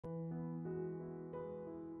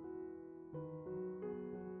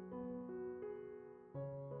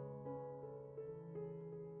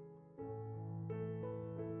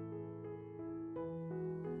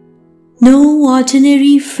no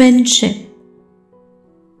ordinary friendship.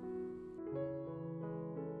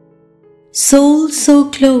 Soul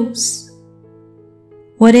so close,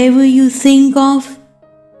 whatever you think of,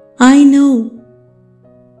 I know.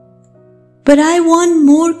 But I want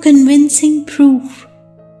more convincing proof.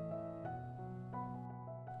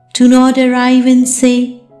 Do not arrive and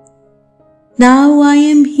say, now I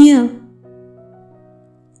am here.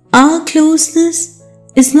 Our closeness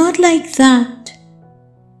is not like that.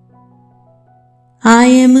 I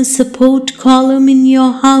am a support column in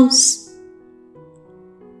your house,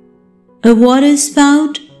 a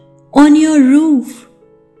waterspout on your roof.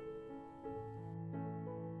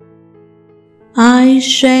 I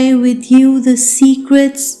share with you the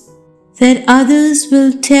secrets that others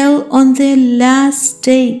will tell on their last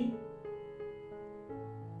day.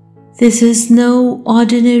 This is no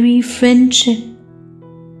ordinary friendship.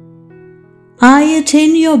 I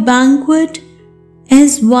attend your banquet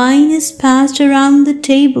as wine is passed around the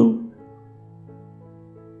table.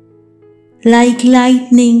 Like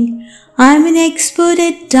lightning, I am an expert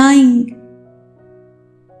at dying.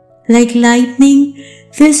 Like lightning,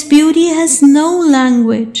 this beauty has no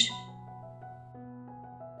language.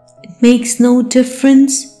 It makes no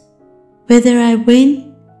difference whether I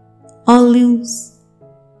win or lose.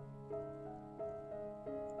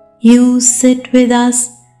 You sit with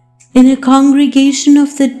us in a congregation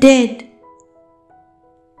of the dead,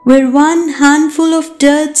 where one handful of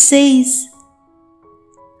dirt says,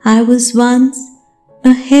 I was once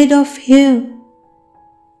a head of hair,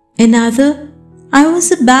 another, I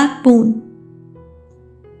was a backbone.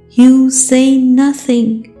 You say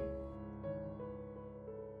nothing.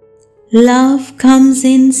 Love comes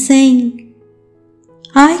in saying,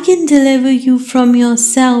 I can deliver you from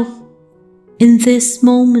yourself in this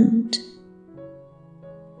moment.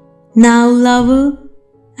 Now, lover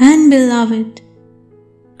and beloved,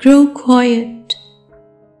 grow quiet.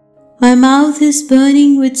 My mouth is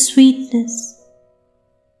burning with sweetness.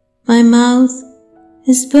 My mouth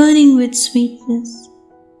is burning with sweetness.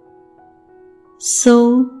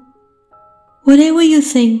 Soul, whatever you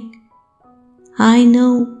think, I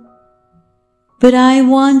know, but I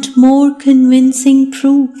want more convincing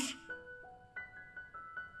proof.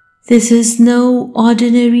 This is no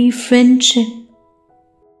ordinary friendship.